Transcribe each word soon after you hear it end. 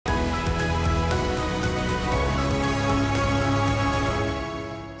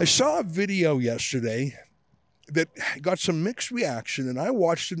I saw a video yesterday that got some mixed reaction, and I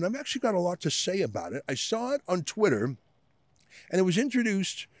watched it, and I've actually got a lot to say about it. I saw it on Twitter, and it was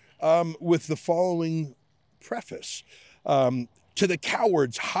introduced with the following preface. To the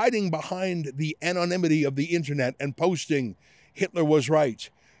cowards hiding behind the anonymity of the internet and posting, Hitler was right.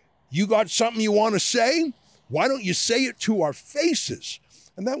 You got something you want to say? Why don't you say it to our faces?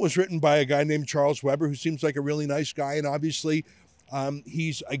 And that was written by a guy named Charles Weber, who seems like a really nice guy, and obviously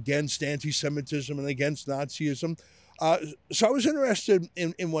he's against anti-Semitism and against Nazism. So I was interested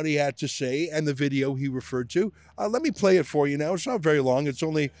in what he had to say and the video he referred to. Let me play it for you now. It's not very long. It's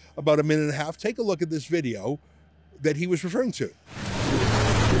only about a minute and a half. Take a look at this video that he was referring to.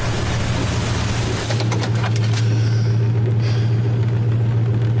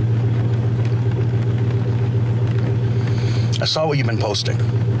 I saw what you've been posting.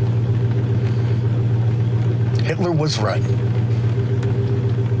 Hitler was right.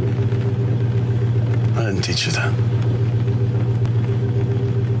 I didn't teach you that.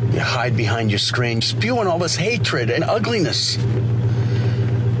 You hide behind your screen, spewing all this hatred and ugliness.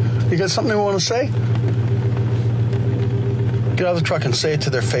 You got something you want to say? Get out of the truck and say it to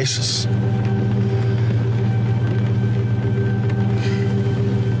their faces.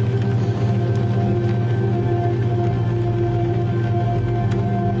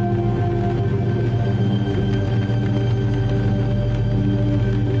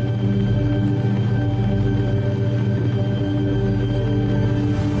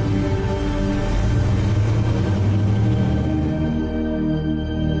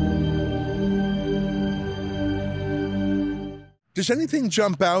 Does anything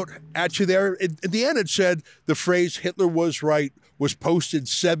jump out at you there? At the end, it said the phrase Hitler was right was posted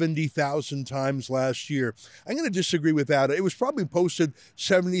 70,000 times last year. I'm going to disagree with that. It was probably posted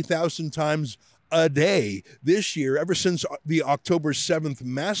 70,000 times a day this year, ever since the October 7th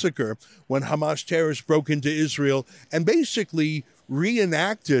massacre, when Hamas terrorists broke into Israel and basically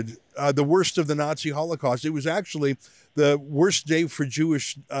reenacted the worst of the Nazi Holocaust. It was actually the worst day for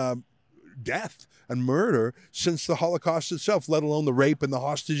Jewish death and murder since the Holocaust itself, let alone the rape and the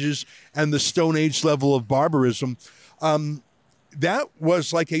hostages and the Stone Age level of barbarism. That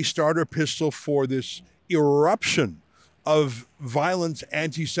was like a starter pistol for this eruption of violent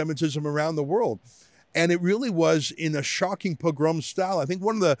anti-Semitism around the world. And it really was in a shocking pogrom style. I think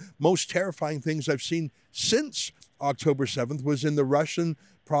one of the most terrifying things I've seen since October 7th was in the Russian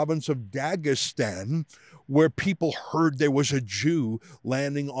province of Dagestan, where people heard there was a Jew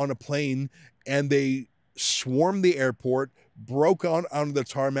landing on a plane, and they swarmed the airport, broke on onto the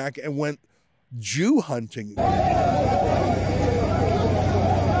tarmac, and went Jew hunting.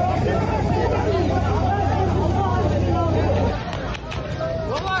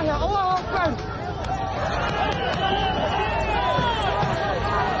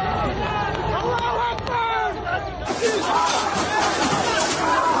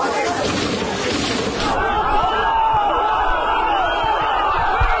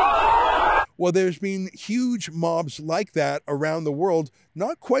 Well, there's been huge mobs like that around the world,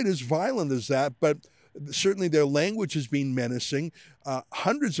 not quite as violent as that, but certainly their language has been menacing.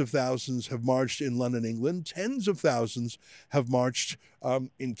 Hundreds of thousands have marched in London, England. Tens of thousands have marched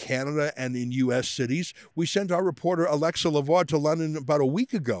in Canada and in U.S. cities. We sent our reporter Alexa Levant to London about a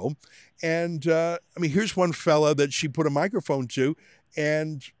week ago. And I mean, here's one fella that she put a microphone to,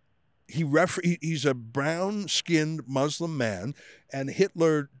 and he's a brown-skinned Muslim man, and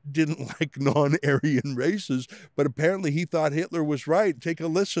Hitler didn't like non-Aryan races, but apparently he thought Hitler was right. Take a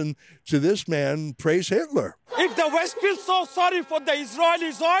listen to this man praise Hitler. If the West feels so sorry for the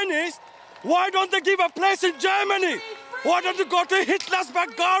Israeli Zionists, why don't they give a place in Germany? Why don't you go to Hitler's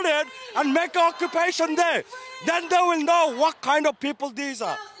back garden and make an occupation there? Then they will know what kind of people these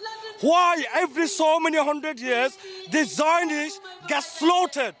are. Why every so many hundred years the Zionists get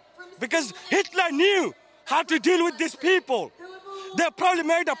slaughtered? Because Hitler knew how to deal with these people. They probably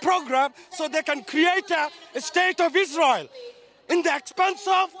made a program so they can create a state of Israel in the expense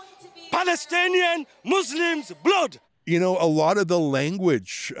of Palestinian Muslims' blood. You know, a lot of the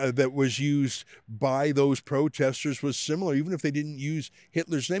language that was used by those protesters was similar, even if they didn't use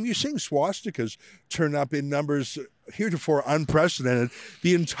Hitler's name. You're seeing swastikas turn up in numbers heretofore unprecedented.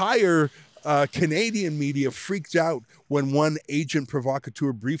 The entire Canadian media freaked out when one agent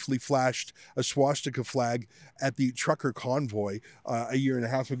provocateur briefly flashed a swastika flag at the trucker convoy a year and a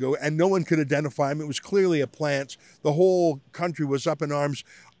half ago, and no one could identify him. It was clearly a plant. The whole country was up in arms.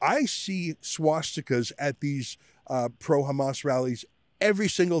 I see swastikas at these pro-Hamas rallies every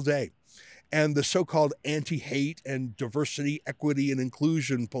single day. And the so-called anti-hate and diversity, equity, and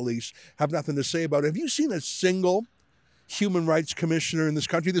inclusion police have nothing to say about it. Have you seen a single human rights commissioner in this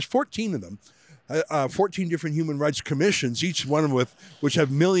country. There's 14 of them. 14 different human rights commissions, each one with which have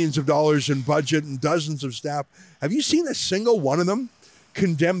millions of dollars in budget and dozens of staff. Have you seen a single one of them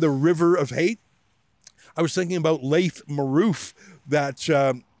condemn the river of hate? I was thinking about Laith Marouf, that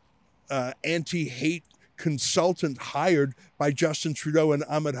anti-hate consultant hired by Justin Trudeau and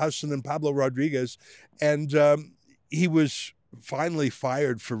Ahmed Hassan and Pablo Rodriguez, and he was finally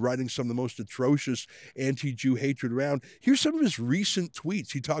fired for writing some of the most atrocious anti-Jew hatred around. Here's some of his recent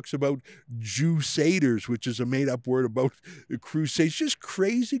tweets. He talks about Jew-saders, which is a made-up word about the crusades. Just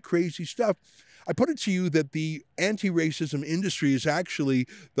crazy, crazy stuff. I put it to you that the anti-racism industry is actually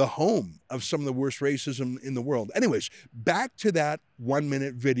the home of some of the worst racism in the world. Anyways, back to that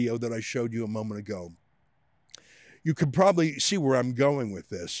 1-minute video that I showed you a moment ago. You can probably see where I'm going with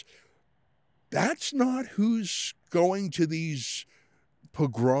this. That's not who's going to these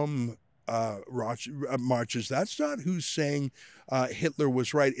pogrom marches. That's not who's saying Hitler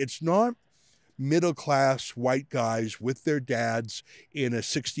was right. It's not middle-class white guys with their dads in a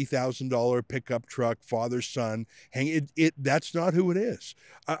 $60,000 pickup truck, father, son. That's not who it is.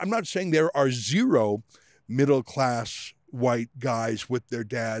 I'm not saying there are zero middle-class white guys with their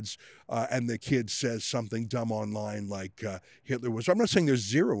dads and the kid says something dumb online like Hitler was. I'm not saying there's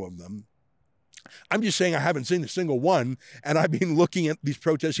zero of them. I'm just saying I haven't seen a single one, and I've been looking at these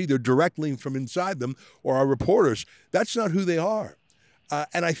protests either directly from inside them or our reporters. That's not who they are.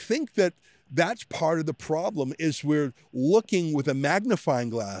 And I think that that's part of the problem, is we're looking with a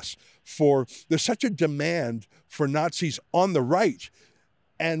magnifying glass there's such a demand for Nazis on the right.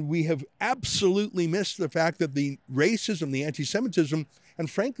 And we have absolutely missed the fact that the racism, the anti-Semitism, and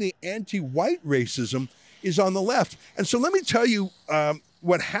frankly, anti-white racism is on the left. And so let me tell you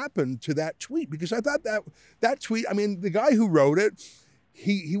what happened to that tweet, because I thought that tweet, I mean, the guy who wrote it,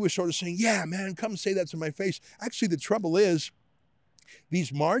 he was sort of saying, yeah, man, come say that to my face. Actually, the trouble is,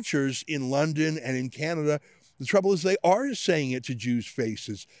 these marchers in London and in Canada, the trouble is they are saying it to Jews'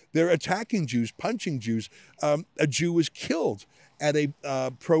 faces. They're attacking Jews, punching Jews. A Jew was killed at a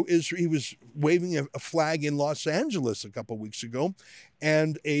pro-Israel. He was waving a flag in Los Angeles a couple of weeks ago,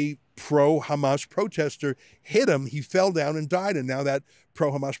 and a pro-Hamas protester hit him. He fell down and died, and now that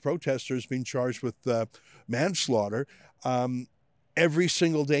pro-Hamas protester is being charged with manslaughter. Every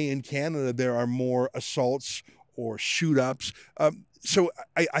single day in Canada, there are more assaults or shoot-ups. So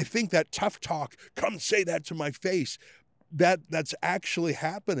I think that tough talk, come say that to my face, that's actually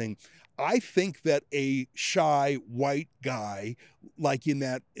happening. I think that a shy white guy, like in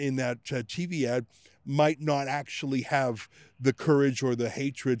that TV ad, might not actually have the courage or the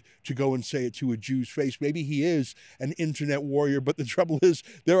hatred to go and say it to a Jew's face. Maybe he is an internet warrior, but the trouble is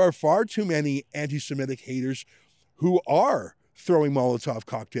there are far too many anti-Semitic haters who are throwing Molotov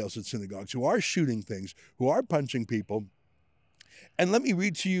cocktails at synagogues, who are shooting things, who are punching people. And let me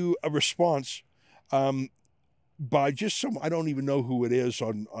read to you a response by just some, I don't even know who it is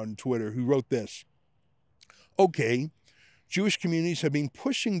on Twitter, who wrote this. Okay, Jewish communities have been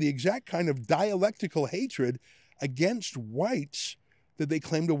pushing the exact kind of dialectical hatred against whites that they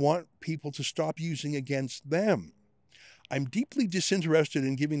claim to want people to stop using against them. I'm deeply disinterested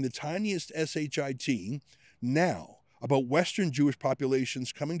in giving the tiniest shit now about Western Jewish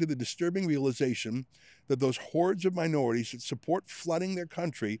populations coming to the disturbing realization that those hordes of minorities that support flooding their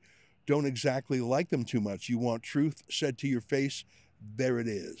country don't exactly like them too much. You want truth said to your face? There it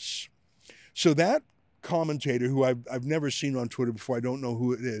is. So that commentator, who I've never seen on Twitter before, I don't know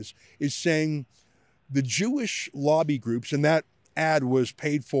who it is saying the Jewish lobby groups, and that ad was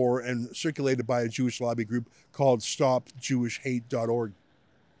paid for and circulated by a Jewish lobby group called StopJewishHate.org.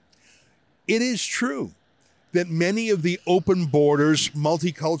 It is true that many of the open borders,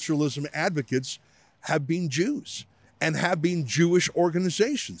 multiculturalism advocates have been Jews and have been Jewish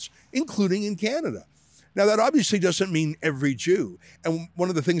organizations, including in Canada. Now, that obviously doesn't mean every Jew. And one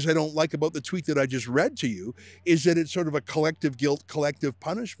of the things I don't like about the tweet that I just read to you is that it's sort of a collective guilt, collective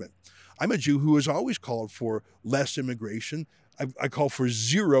punishment. I'm a Jew who has always called for less immigration. I call for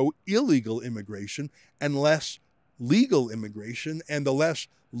zero illegal immigration and less legal immigration, and the less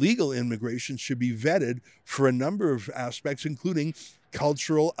legal immigration should be vetted for a number of aspects, including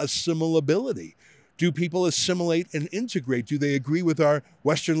cultural assimilability. Do people assimilate and integrate? Do they agree with our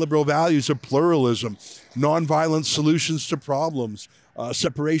Western liberal values of pluralism, nonviolent solutions to problems,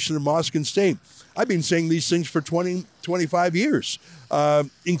 separation of mosque and state? I've been saying these things for 25 years,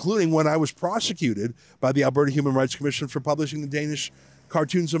 including when I was prosecuted by the Alberta Human Rights Commission for publishing the Danish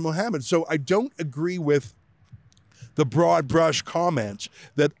cartoons of Muhammad. So I don't agree with the broad brush comment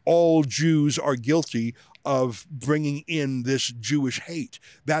that all Jews are guilty of bringing in this Jewish hate.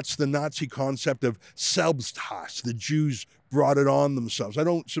 That's the Nazi concept of Selbsthass. The Jews brought it on themselves. I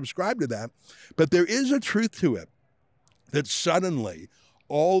don't subscribe to that, but there is a truth to it, that suddenly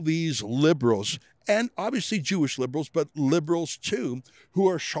all these liberals, and obviously Jewish liberals, but liberals too, who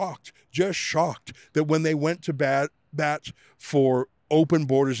are shocked, just shocked, that when they went to bat for open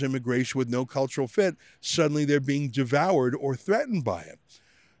borders immigration with no cultural fit, suddenly they're being devoured or threatened by it.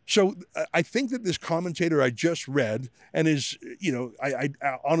 So I think that this commentator I just read, and is, I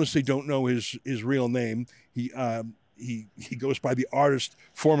honestly don't know his real name. He goes by the artist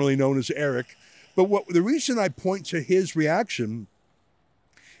formerly known as Eric. But the reason I point to his reaction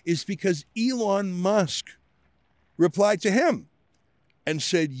is because Elon Musk replied to him and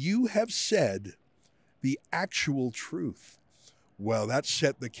said, "You have said the actual truth." Well, that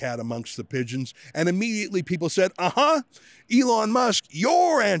set the cat amongst the pigeons. And immediately people said, Elon Musk,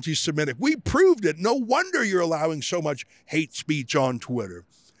 you're anti-Semitic. We proved it. No wonder you're allowing so much hate speech on Twitter.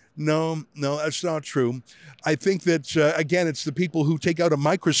 No, that's not true. I think that, again, it's the people who take out a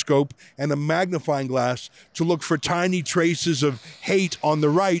microscope and a magnifying glass to look for tiny traces of hate on the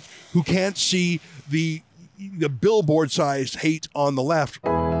right who can't see the billboard-sized hate on the left.